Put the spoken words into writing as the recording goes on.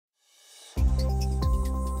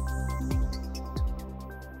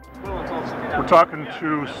We're talking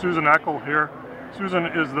to Susan Eckel here. Susan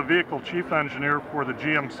is the vehicle chief engineer for the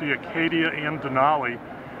GMC Acadia and Denali.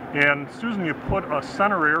 And Susan, you put a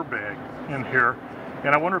center airbag in here,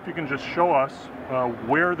 and I wonder if you can just show us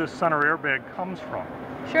where this center airbag comes from.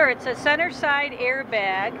 Sure, it's a center side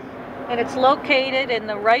airbag, and it's located in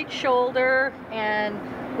the right shoulder and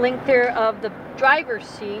length there of the driver's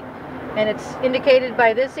seat, and it's indicated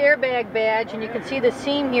by this airbag badge, and you can see the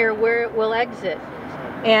seam here where it will exit.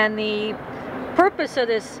 And the purpose of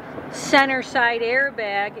this center side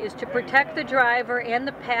airbag is to protect the driver and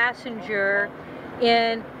the passenger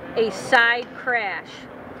in a side crash,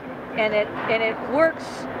 and it works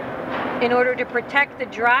in order to protect the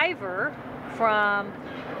driver from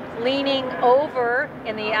leaning over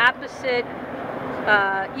in the opposite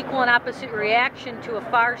equal and opposite reaction to a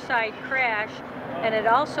far side crash, and it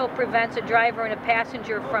also prevents a driver and a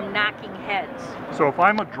passenger from knocking heads. So if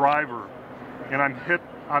I'm a driver and I'm hit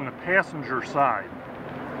on the passenger side,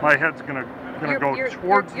 my head's going to go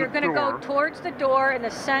towards the door. You're going to go towards the door, and the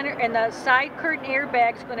center and the side curtain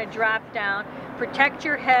airbag is going to drop down, protect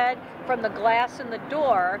your head from the glass in the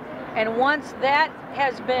door. And once that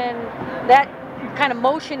kind of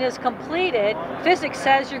motion is completed, physics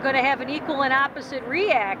says you're going to have an equal and opposite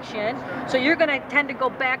reaction, so you're going to tend to go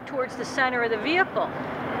back towards the center of the vehicle.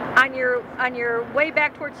 On your way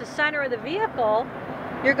back towards the center of the vehicle,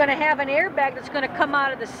 you're going to have an airbag that's going to come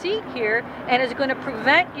out of the seat here and is going to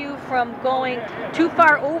prevent you from going too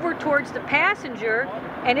far over towards the passenger.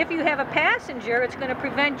 And if you have a passenger, it's going to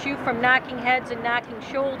prevent you from knocking heads and knocking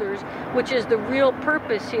shoulders, which is the real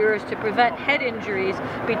purpose here, is to prevent head injuries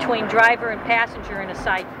between driver and passenger in a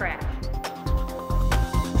side crash.